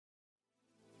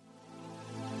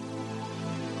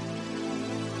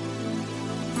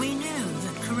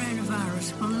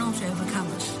disease will not overcome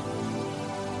us.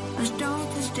 As dark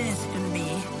as death can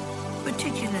be,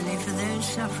 particularly for those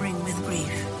suffering with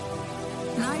grief,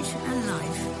 light and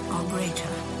life are greater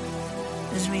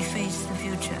as we face the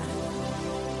future.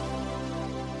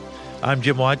 I'm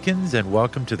Jim Watkins, and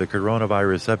welcome to the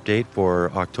Coronavirus Update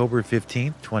for October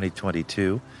 15th,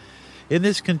 2022. In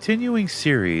this continuing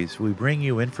series, we bring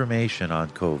you information on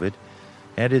COVID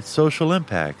and its social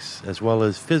impacts, as well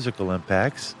as physical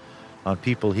impacts on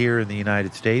people here in the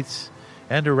United States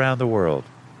and around the world.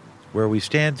 Where we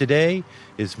stand today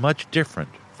is much different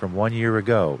from 1 year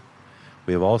ago.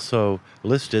 We have also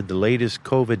listed the latest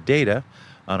COVID data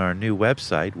on our new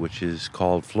website, which is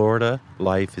called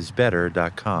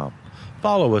FloridaLifeIsBetter.com.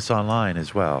 Follow us online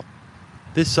as well.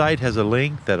 This site has a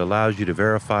link that allows you to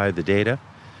verify the data,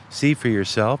 see for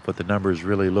yourself what the numbers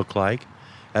really look like,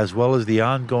 as well as the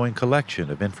ongoing collection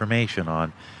of information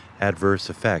on adverse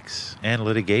effects and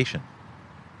litigation.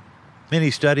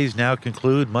 Many studies now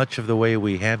conclude much of the way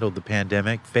we handled the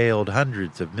pandemic failed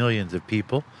hundreds of millions of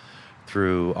people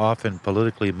through often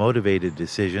politically motivated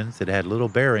decisions that had little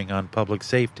bearing on public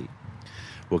safety.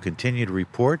 We'll continue to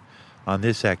report on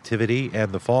this activity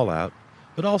and the fallout,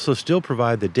 but also still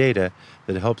provide the data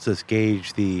that helps us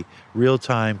gauge the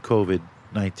real-time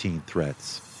COVID-19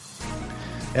 threats.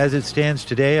 As it stands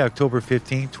today, October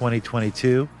 15,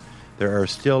 2022, there are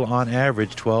still on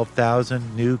average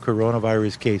 12,000 new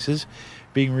coronavirus cases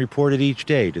being reported each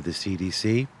day to the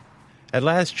CDC. At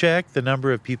last check, the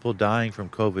number of people dying from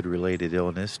COVID-related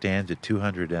illness stands at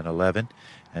 211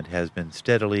 and has been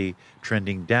steadily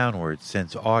trending downwards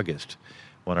since August,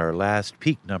 when our last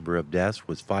peak number of deaths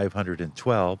was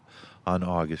 512 on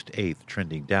August 8th,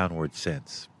 trending downward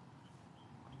since.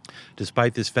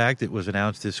 Despite this fact, it was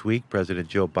announced this week President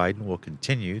Joe Biden will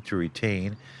continue to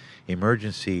retain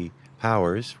emergency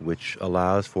powers, which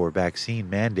allows for vaccine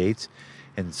mandates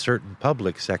in certain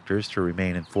public sectors to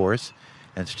remain in force,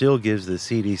 and still gives the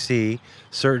CDC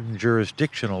certain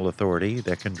jurisdictional authority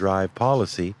that can drive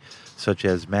policy, such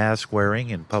as mask wearing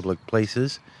in public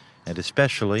places, and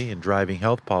especially in driving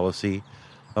health policy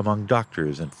among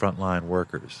doctors and frontline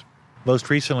workers.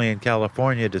 Most recently in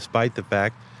California, despite the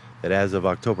fact that as of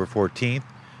October 14th,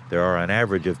 there are an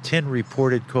average of 10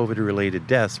 reported COVID-related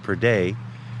deaths per day,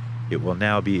 it will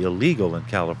now be illegal in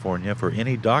California for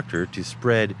any doctor to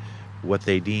spread what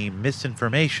they deem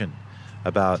misinformation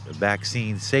about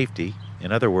vaccine safety.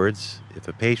 In other words, if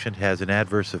a patient has an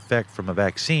adverse effect from a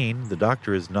vaccine, the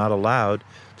doctor is not allowed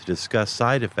to discuss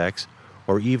side effects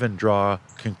or even draw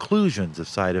conclusions of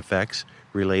side effects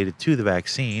related to the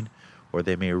vaccine, or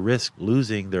they may risk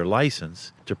losing their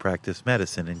license to practice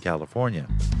medicine in California.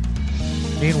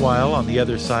 Meanwhile, on the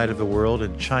other side of the world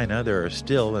in China, there are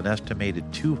still an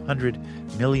estimated 200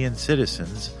 million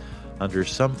citizens under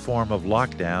some form of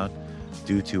lockdown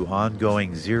due to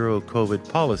ongoing zero-COVID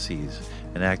policies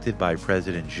enacted by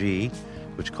President Xi,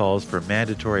 which calls for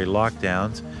mandatory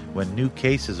lockdowns when new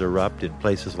cases erupt in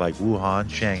places like Wuhan,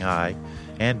 Shanghai,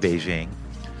 and Beijing.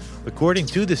 According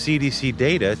to the CDC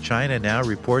data, China now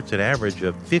reports an average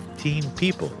of 15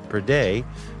 people per day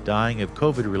dying of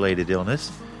COVID-related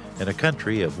illness in a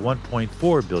country of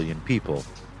 1.4 billion people.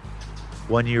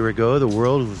 1 year ago, the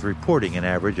world was reporting an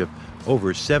average of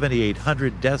over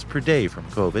 7,800 deaths per day from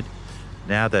COVID.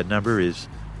 Now that number is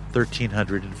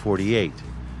 1,348.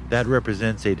 That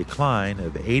represents a decline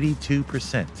of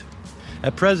 82%.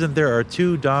 At present, there are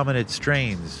two dominant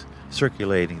strains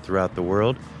circulating throughout the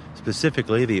world,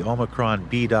 specifically the Omicron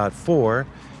B.4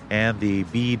 and the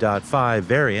B.5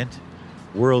 variant.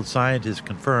 World scientists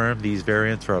confirm these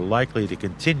variants are likely to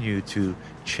continue to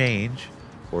change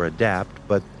or adapt,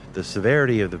 but the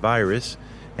severity of the virus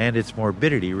and its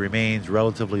morbidity remains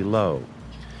relatively low.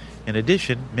 In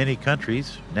addition, many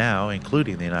countries, now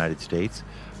including the United States,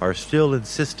 are still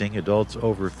insisting adults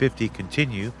over 50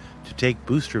 continue to take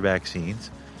booster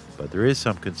vaccines, but there is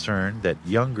some concern that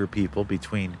younger people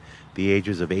between the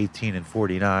ages of 18 and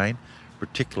 49,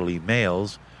 particularly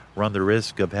males, run the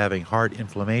risk of having heart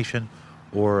inflammation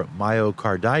or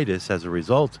myocarditis as a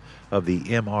result of the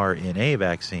mRNA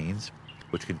vaccines,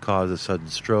 which can cause a sudden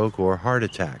stroke or heart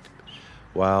attack.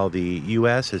 While the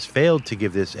U.S. has failed to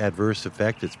give this adverse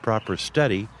effect its proper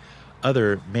study,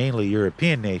 other mainly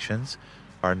European nations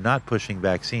are not pushing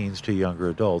vaccines to younger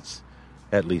adults,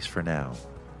 at least for now.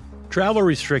 Travel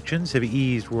restrictions have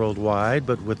eased worldwide,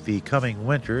 but with the coming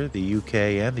winter, the UK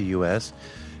and the US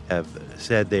have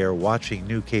said they are watching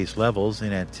new case levels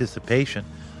in anticipation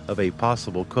of a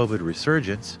possible COVID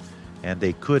resurgence, and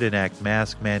they could enact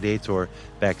mask mandates or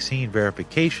vaccine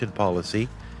verification policy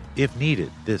if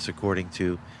needed, this according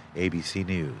to ABC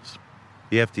News.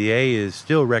 The FDA is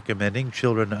still recommending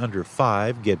children under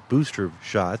 5 get booster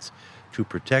shots to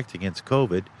protect against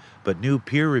COVID, but new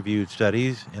peer-reviewed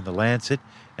studies in The Lancet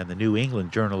and the New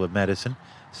England Journal of Medicine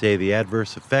say the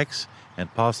adverse effects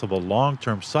and possible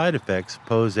long-term side effects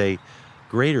pose a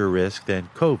greater risk than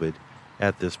COVID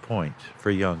at this point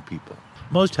for young people.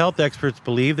 Most health experts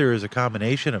believe there is a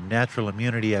combination of natural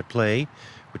immunity at play,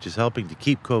 which is helping to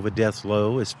keep COVID deaths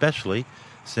low, especially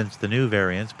since the new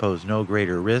variants pose no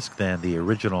greater risk than the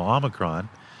original Omicron,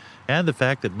 and the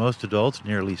fact that most adults,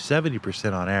 nearly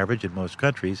 70% on average in most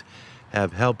countries,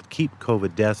 have helped keep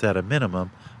COVID deaths at a minimum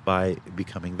by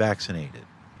becoming vaccinated.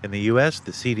 In the U.S.,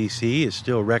 the CDC is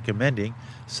still recommending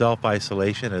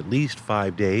self-isolation at least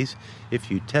 5 days if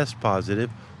you test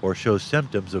positive or show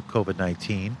symptoms of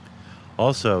COVID-19.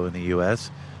 Also in the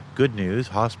U.S., good news,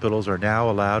 hospitals are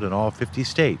now allowed in all 50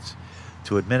 states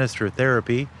to administer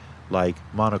therapy like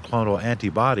monoclonal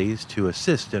antibodies to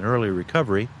assist in early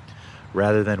recovery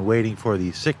rather than waiting for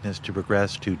the sickness to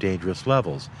progress to dangerous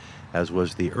levels, as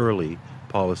was the early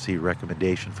policy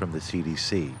recommendation from the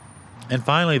CDC. And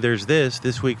finally, there's this.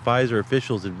 This week, Pfizer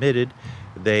officials admitted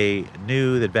they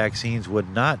knew that vaccines would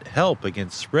not help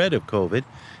against spread of COVID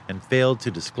and failed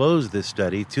to disclose this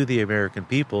study to the American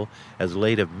people as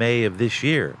late as May of this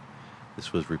year.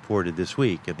 This was reported this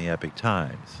week in the Epoch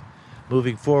Times.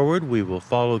 Moving forward, we will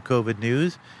follow COVID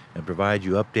news and provide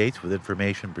you updates with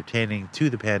information pertaining to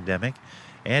the pandemic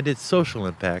and its social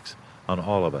impacts on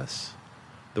all of us.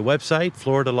 The website,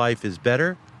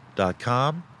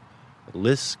 FloridaLifeIsBetter.com,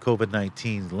 lists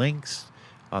COVID-19 links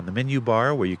on the menu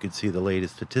bar where you can see the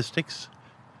latest statistics.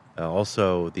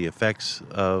 Also, the effects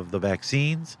of the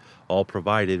vaccines, all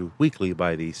provided weekly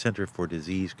by the Center for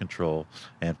Disease Control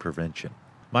and Prevention.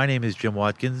 My name is Jim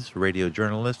Watkins, radio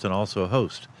journalist and also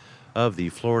host of the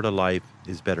Florida Life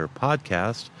is Better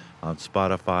podcast on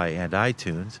Spotify and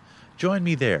iTunes. Join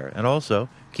me there, and also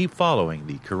keep following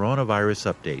the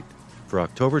coronavirus update for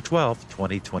October 12th,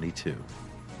 2022.